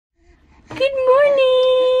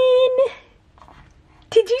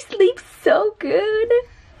Did you sleep so good?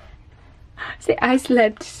 Say, I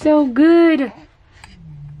slept so good.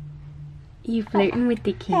 You flirting with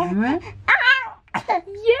the camera?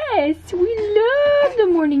 Yes, we love the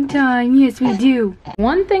morning time. Yes, we do.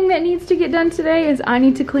 One thing that needs to get done today is I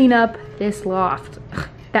need to clean up this loft.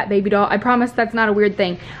 That baby doll, I promise that's not a weird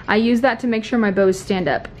thing. I use that to make sure my bows stand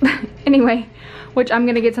up. Anyway, which I'm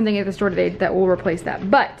gonna get something at the store today that will replace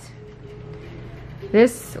that. But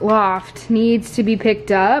this loft needs to be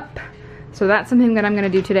picked up. So that's something that I'm gonna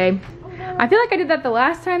do today. I feel like I did that the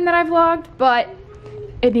last time that I vlogged, but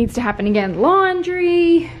it needs to happen again.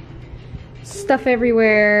 Laundry, stuff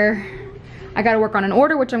everywhere. I gotta work on an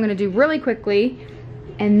order, which I'm gonna do really quickly.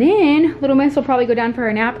 And then little miss will probably go down for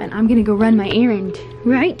a nap and I'm gonna go run my errand,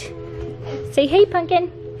 right? Say hey, Pumpkin.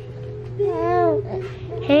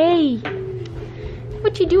 Hey.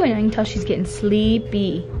 What you doing? I can tell she's getting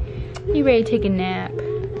sleepy. You ready to take a nap?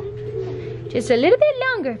 Just a little bit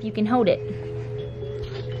longer if you can hold it.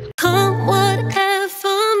 Come whatever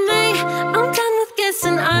may, I'm done with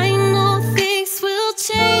guessing. I know things will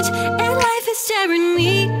change, and life is staring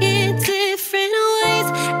me in different ways.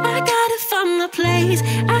 I gotta find my place,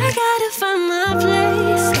 I gotta find my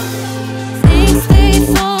place. Things they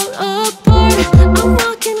fall apart, I'm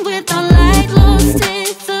walking without light, lost in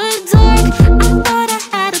the dark. I thought I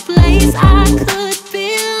had a place I could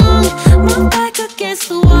belong. My back against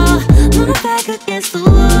the wall, my back against the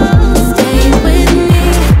wall. Stay with me.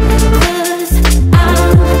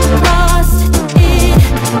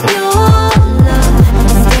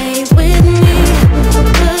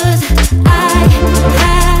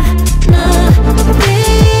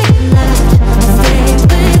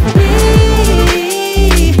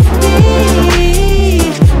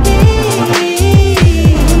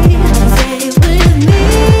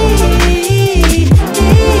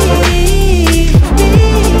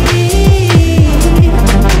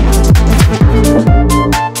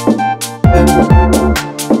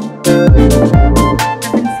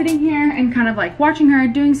 Watching her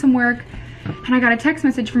doing some work, and I got a text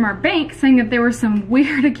message from our bank saying that there were some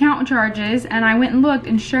weird account charges, and I went and looked,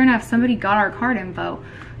 and sure enough somebody got our card info.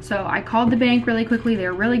 So I called the bank really quickly.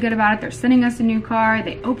 They're really good about it. They're sending us a new card.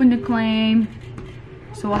 They opened a claim,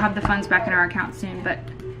 so we'll have the funds back in our account soon. But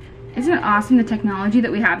isn't it awesome, the technology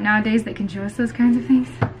that we have nowadays that can show us those kinds of things?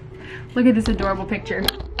 Look at this adorable picture.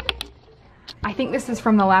 I think this is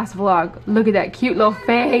from the last vlog. Look at that cute little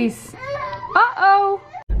face. Uh-oh.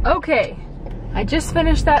 Okay, I just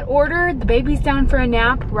finished that order. The baby's down for a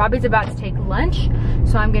nap. Robbie's about to take lunch.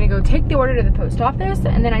 So I'm gonna go take the order to the post office,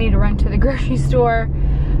 and then I need to run to the grocery store.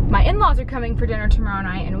 My in-laws are coming for dinner tomorrow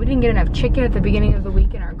night, and we didn't get enough chicken at the beginning of the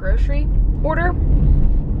week in our grocery order.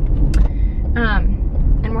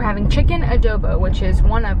 And we're having chicken adobo, which is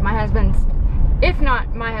one of my husband's, if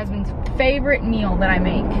not my husband's favorite meal that I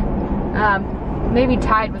make. Maybe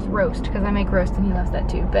tied with roast, because I make roast and he loves that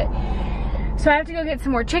too. But so I have to go get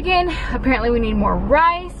some more chicken. Apparently we need more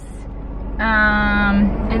rice.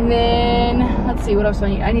 And then, let's see, what else do I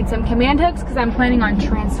need? I need some command hooks because I'm planning on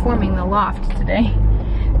transforming the loft today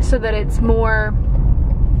so that it's more,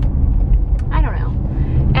 I don't know.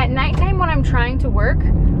 At nighttime when I'm trying to work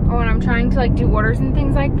or when I'm trying to like do orders and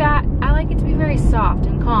things like that, I like it to be very soft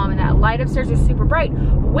and calm, and that light upstairs is super bright,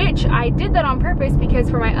 which I did that on purpose because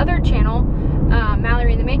for my other channel,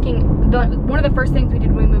 Mallory in the Making, one of the first things we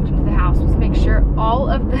did when we moved into the house was make sure all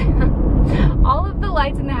of the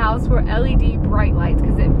lights in the house were LED bright lights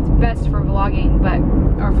because it's best for vlogging,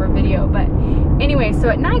 or for video. But anyway, so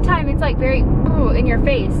at nighttime it's like very in your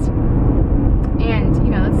face, and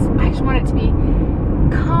you know, I just want it to be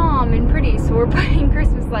calm and pretty, so we're putting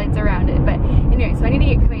Christmas lights around it. But anyway, so I need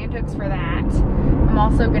to get command hooks for that. I'm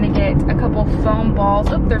also gonna get a couple foam balls.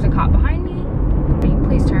 Oh, there's a cop behind me.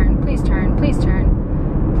 Please turn, please turn, please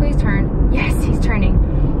turn, please turn. Yes, he's turning.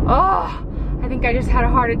 Oh, I think I just had a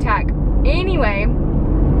heart attack. Anyway,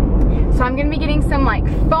 so I'm gonna be getting some like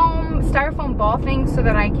styrofoam ball things so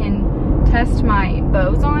that I can test my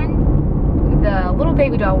bows on. The little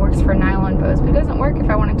baby doll works for nylon bows, but it doesn't work if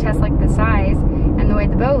I want to test like the size and the way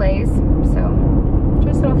the bow lays. So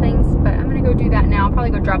just little things, but I'm gonna go do that now. I'll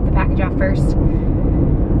probably go drop the package off first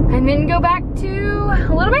and then go back to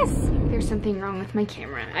Little Miss. There's something wrong with my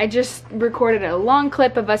camera. I just recorded a long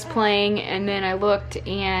clip of us playing, and then I looked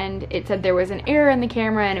and it said there was an error in the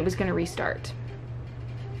camera and it was gonna restart.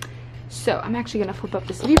 So I'm actually gonna flip up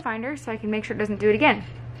this viewfinder so I can make sure it doesn't do it again.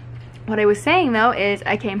 What I was saying though is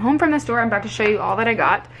I came home from the store. I'm about to show you all that I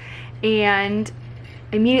got, and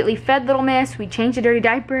immediately fed Little Miss. We changed a dirty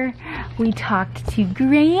diaper. We talked to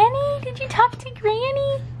Granny. Did you talk to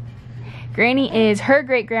Granny? Granny is her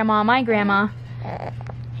great grandma, my grandma.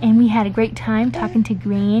 And we had a great time talking to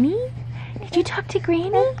Granny. Did you talk to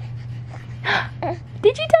Granny?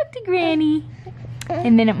 Did you talk to Granny?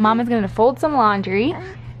 And then Mama's gonna fold some laundry. I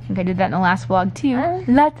think I did that in the last vlog too.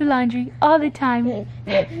 Lots of laundry all the time.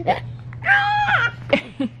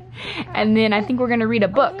 And then I think we're gonna read a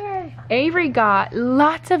book. Avery got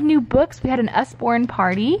lots of new books. We had an Usborne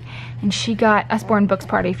party, and she got Usborne Books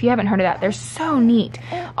Party. If you haven't heard of that, they're so neat.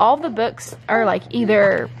 All the books are like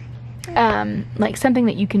either like something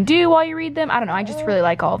that you can do while you read them. I don't know, I just really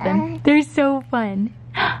like all of them. They're so fun.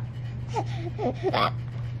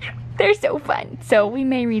 They're so fun. So we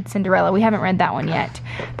may read Cinderella. We haven't read that one yet,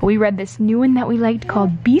 but we read this new one that we liked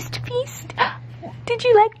called Beast Feast. Did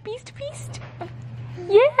you like Beast Feast?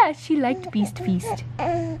 Yeah, she liked Beast Feast.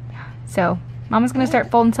 So Mama's gonna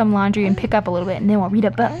start folding some laundry and pick up a little bit, and then we'll read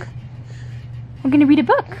a book. We're gonna read a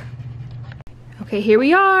book. Okay, here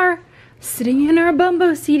we are, sitting in our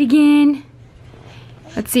bumbo seat again.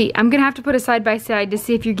 Let's see, I'm gonna have to put a side by side to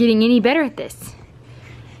see if you're getting any better at this.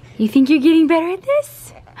 You think you're getting better at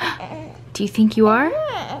this? Do you think you are?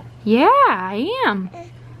 Yeah, I am.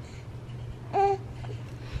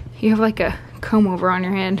 You have like a comb over on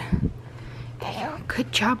your head. There you go.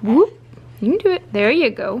 Good job. Whoop. You can do it. There you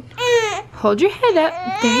go. Hold your head up.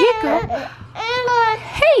 There you go.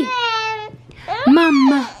 Hey.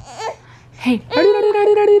 Mama. Hey.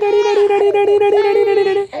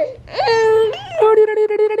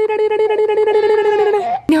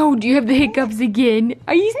 No, do you have the hiccups again?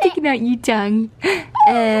 Are you sticking out your tongue?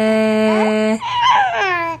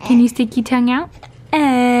 Can you stick your tongue out?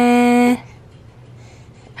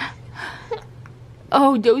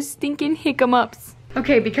 Oh, those stinking hiccups.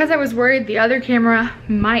 Okay, because I was worried the other camera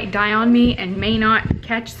might die on me and may not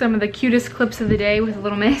catch some of the cutest clips of the day with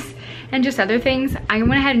Little Miss and just other things, I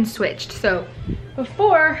went ahead and switched. So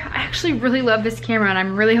before, I actually really love this camera, and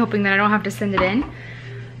I'm really hoping that I don't have to send it in.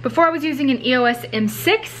 Before I was using an EOS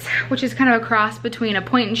M6, which is kind of a cross between a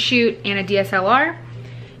point and shoot and a DSLR.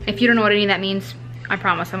 If you don't know what any of that means, I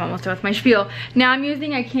promise I'm almost done with my spiel. Now I'm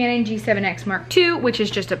using a Canon G7X Mark II, which is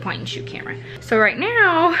just a point and shoot camera. So right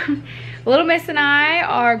now, Little Miss and I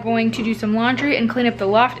are going to do some laundry and clean up the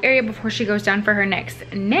loft area before she goes down for her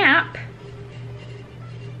next nap.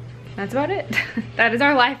 That's about it. That is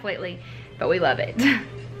our life lately, but we love it.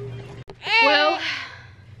 Well,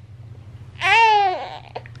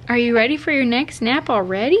 are you ready for your next nap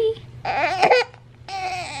already?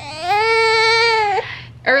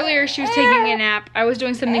 Earlier she was taking a nap. I was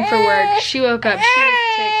doing something for work. She woke up, she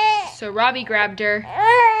was ticked, so Robbie grabbed her.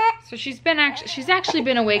 So she's actually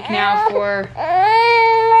been awake now for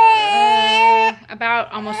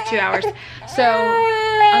about almost 2 hours. So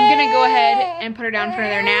I'm gonna go ahead and put her down for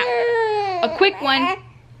another nap. A quick one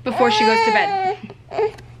before she goes to bed.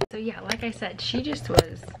 So yeah, like I said, she's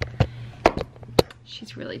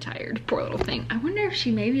really tired, poor little thing. I wonder if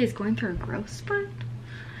she maybe is going through a growth spurt.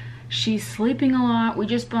 She's sleeping a lot. We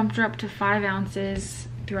just bumped her up to 5 ounces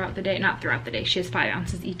throughout the day. Not throughout the day, she has 5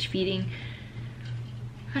 ounces each feeding.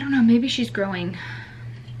 I don't know, maybe she's growing.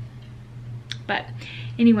 But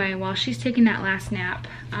anyway, while she's taking that last nap,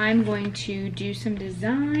 I'm going to do some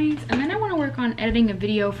designs, and then I want to work on editing a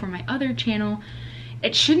video for my other channel.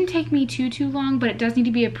 It shouldn't take me too long, but it does need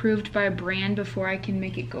to be approved by a brand before I can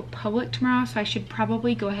make it go public tomorrow, so I should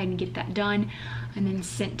probably go ahead and get that done and then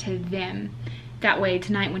sent to them. That way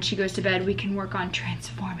tonight when she goes to bed, we can work on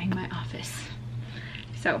transforming my office.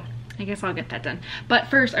 So I guess I'll get that done. But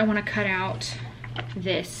first I want to cut out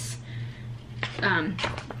this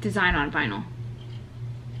design on vinyl.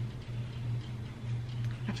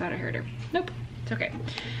 I thought I heard her. Nope, it's okay.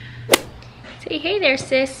 Say hey there,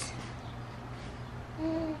 sis.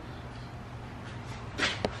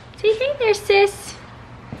 Say hey there, sis.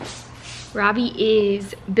 Robbie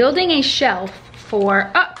is building a shelf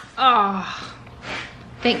for, oh.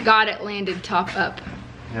 Thank God it landed top up.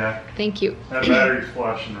 Yeah. Thank you. That battery's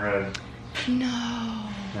flashing red. No.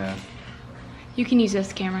 Yeah. You can use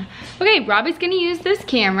this camera. Okay, Robbie's gonna use this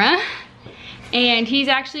camera, and he's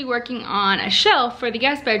actually working on a shelf for the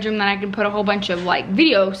guest bedroom that I can put a whole bunch of like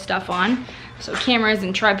video stuff on. So cameras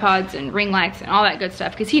and tripods and ring lights and all that good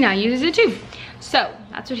stuff, because he now uses it too. So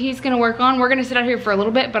that's what he's gonna work on. We're gonna sit out here for a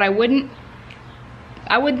little bit, but I wouldn't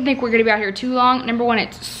think we're gonna be out here too long. Number one,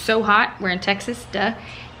 it's so hot. We're in Texas, duh.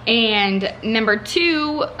 And number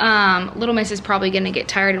two, Little Miss is probably gonna get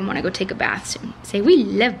tired and wanna go take a bath soon. Say, we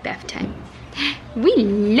love bath time. We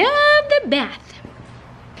love the bath.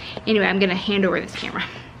 Anyway, I'm gonna hand over this camera.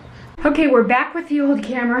 Okay, we're back with the old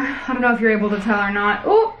camera. I don't know if you're able to tell or not.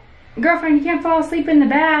 Oh, girlfriend, you can't fall asleep in the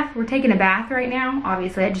bath. We're taking a bath right now.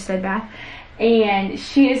 Obviously, I just said bath. And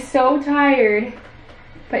she is so tired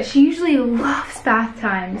But she usually loves bath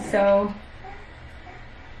time, so.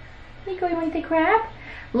 Nico, you want the crab?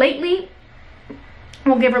 Lately,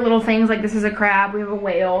 we'll give her little things like this is a crab, we have a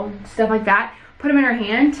whale, stuff like that. Put them in her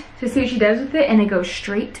hand to see what she does with it, and it goes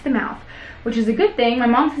straight to the mouth, which is a good thing. My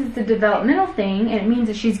mom says it's a developmental thing, and it means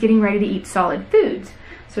that she's getting ready to eat solid foods.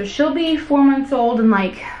 So she'll be 4 months old in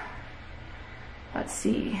like, let's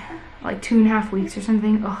see, like 2.5 weeks or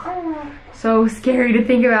something. Oh, so scary to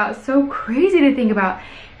think about, so crazy to think about.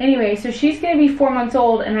 Anyway, so she's gonna be 4 months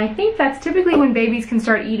old, and I think that's typically when babies can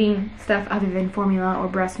start eating stuff other than formula or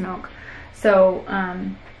breast milk. So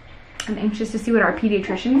I'm anxious to see what our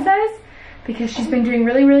pediatrician says, because she's been doing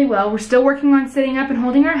really, really well. We're still working on sitting up and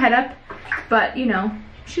holding her head up, but you know,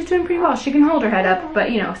 she's doing pretty well. She can hold her head up,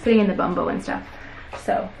 but you know, sitting in the bumbo and stuff.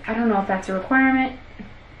 So I don't know if that's a requirement,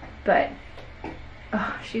 but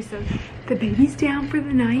oh, she's so, the baby's down for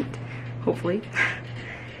the night, hopefully.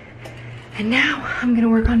 And now I'm gonna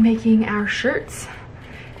work on making our shirts.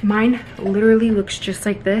 Mine literally looks just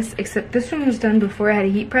like this, except this one was done before I had a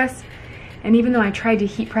heat press. And even though I tried to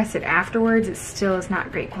heat press it afterwards, it still is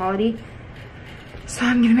not great quality. So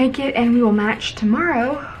I'm gonna make it and we will match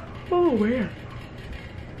tomorrow. Oh, where?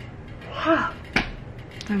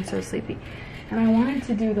 I'm so sleepy. And I wanted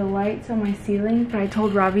to do the lights on my ceiling, but I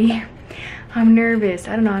told Robbie, I'm nervous.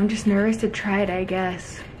 I don't know, I'm just nervous to try it, I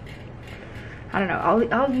guess. I don't know,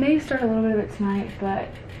 I'll maybe start a little bit of it tonight, but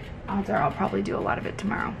odds are I'll probably do a lot of it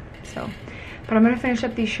tomorrow. So, but I'm gonna finish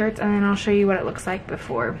up these shirts and then I'll show you what it looks like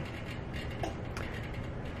before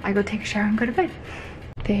I go take a shower and go to bed.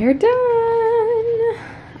 They're done.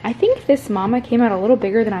 I think this mama came out a little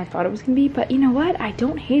bigger than I thought it was gonna be, but you know what? I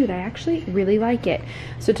don't hate it. I actually really like it.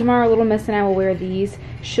 So tomorrow, Little Miss and I will wear these.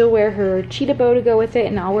 She'll wear her cheetah bow to go with it,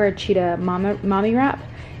 and I'll wear a cheetah mommy wrap.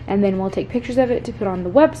 And then we'll take pictures of it to put on the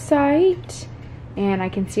website. And I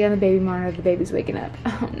can see on the baby monitor the baby's waking up.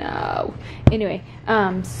 Oh no. Anyway,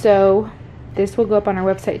 so this will go up on our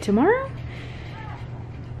website tomorrow.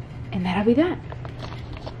 And that'll be that.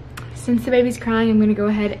 Since the baby's crying, I'm gonna go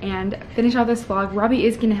ahead and finish off this vlog. Robbie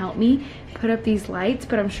is gonna help me put up these lights,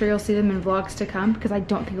 but I'm sure you'll see them in vlogs to come because I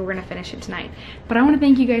don't think we're gonna finish it tonight. But I wanna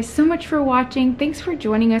thank you guys so much for watching. Thanks for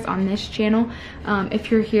joining us on this channel. If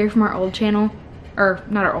you're here from our old channel, or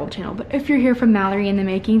not our old channel, but if you're here from Mallory in the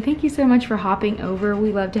Making, thank you so much for hopping over.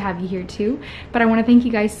 We love to have you here too. But I wanna thank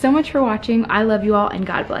you guys so much for watching. I love you all and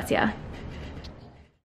God bless ya.